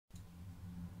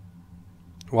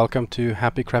Welcome to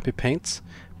Happy Crappy Paints,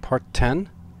 part 10,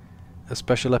 a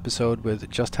special episode with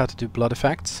just how to do blood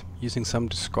effects using some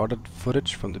discarded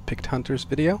footage from the Picked Hunters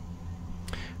video.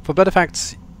 For blood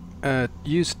effects,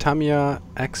 use Tamiya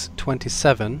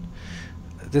X27.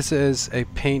 This is a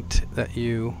paint that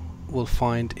you will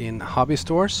find in hobby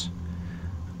stores.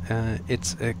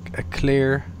 It's a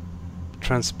clear,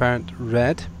 transparent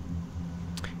red.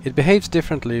 It behaves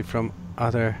differently from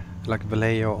other like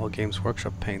Vallejo or Games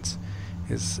Workshop paints,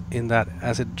 is in that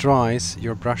as it dries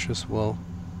your brushes will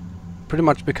pretty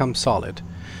much become solid.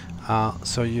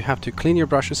 So you have to clean your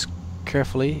brushes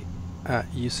carefully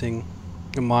using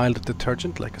a mild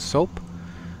detergent like a soap,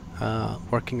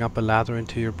 working up a lather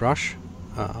into your brush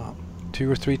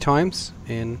 2 or 3 times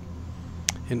in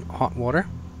hot water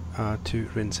to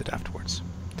rinse it afterwards.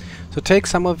 So take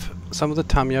some of the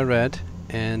Tamiya red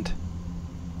and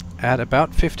add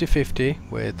about 50-50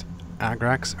 with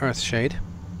Agrax Earthshade.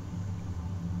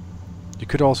 You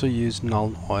could also use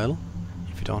Null Oil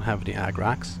if you don't have any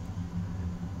Agrax.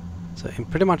 So in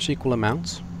pretty much equal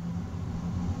amounts.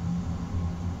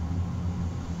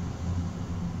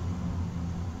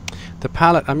 The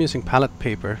palette, I'm using palette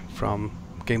paper from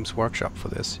Games Workshop for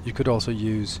this. You could also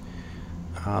use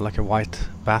like a white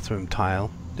bathroom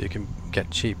tile that you can get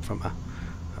cheap from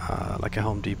like a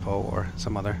Home Depot or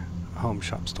some other home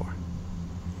shop store.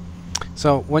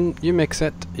 So when you mix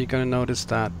it, you're going to notice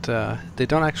that they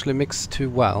don't actually mix too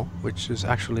well, which is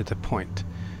actually the point.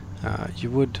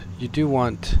 You do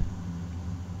want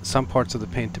some parts of the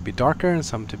paint to be darker and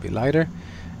some to be lighter,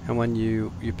 and when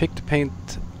you pick the paint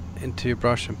into your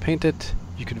brush and paint it,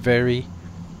 you could vary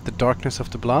the darkness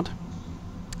of the blood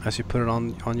as you put it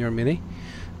on your mini,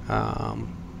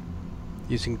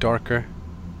 using darker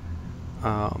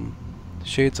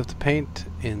shades of the paint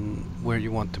in where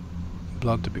you want the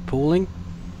blood to be pooling,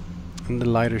 and the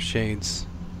lighter shades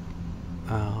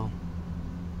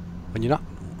when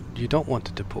you don't want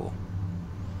it to pool.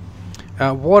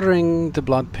 Watering the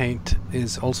blood paint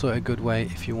is also a good way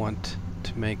if you want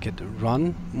to make it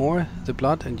run more, the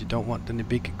blood, and you don't want any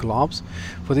big globs.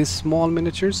 For these small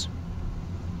miniatures,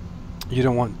 you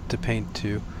don't want the paint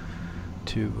to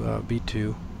be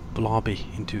too blobby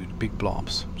into big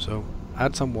blobs, so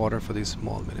add some water for these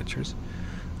small miniatures.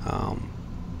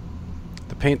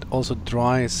 The paint also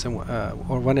dries,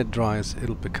 or when it dries,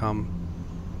 it'll become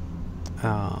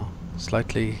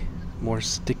slightly more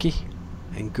sticky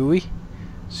and gooey.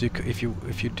 So if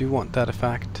you do want that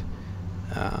effect,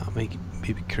 maybe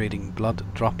creating blood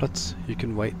droplets, you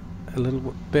can wait a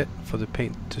little bit for the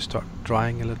paint to start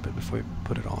drying a little bit before you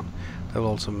put it on. That will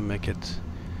also make it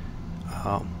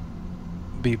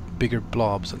be bigger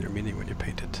blobs on your mini when you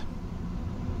paint it.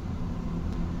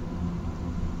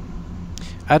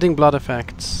 Adding blood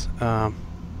effects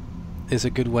is a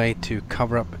good way to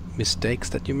cover up mistakes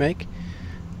that you make,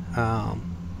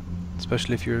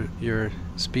 especially if you're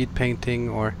speed painting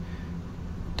or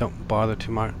don't bother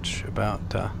too much about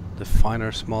the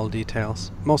finer small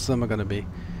details. Most of them are going to be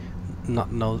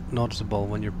not noticeable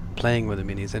when you're playing with the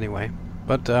minis anyway,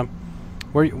 but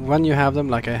when you have them,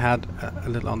 like I had a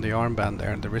little on the armband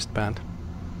there and the wristband,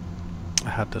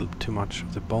 I had a little too much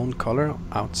of the bone color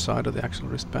outside of the actual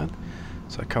wristband,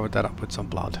 so I covered that up with some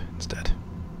blood instead.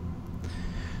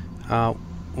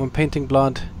 When painting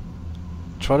blood,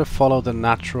 try to follow the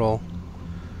natural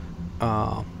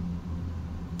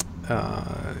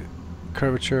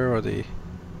curvature or the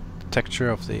texture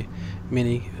of the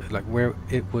mini, like where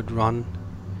it would run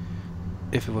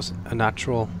if it was a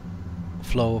natural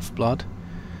flow of blood.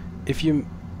 If you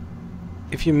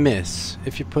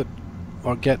put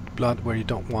or get blood where you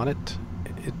don't want it,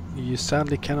 you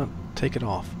sadly cannot take it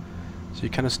off. So you're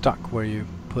kind of stuck where you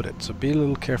put it. So be a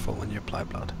little careful when you apply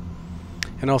blood.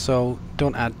 And also,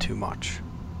 don't add too much.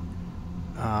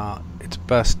 It's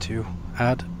best to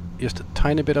add just a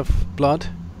tiny bit of blood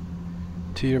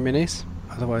to your minis,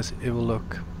 otherwise it will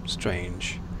look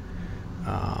strange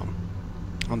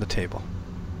on the table.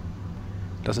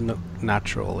 It doesn't look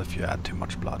natural if you add too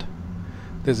much blood.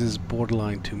 This is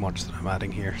borderline too much that I'm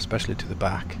adding here, especially to the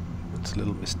back. It's a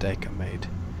little mistake I made.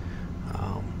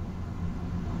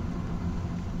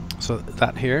 So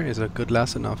that here is a good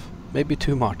lesson of maybe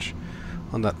too much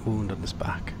on that wound on his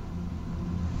back.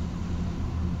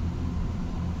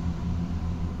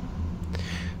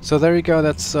 So there you go,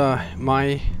 that's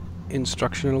my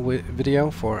instructional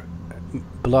video for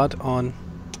blood on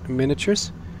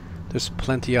miniatures. There's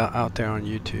plenty out there on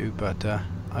YouTube, but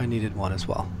I needed one as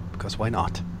well, because why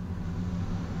not?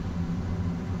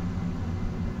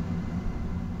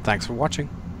 Thanks for watching.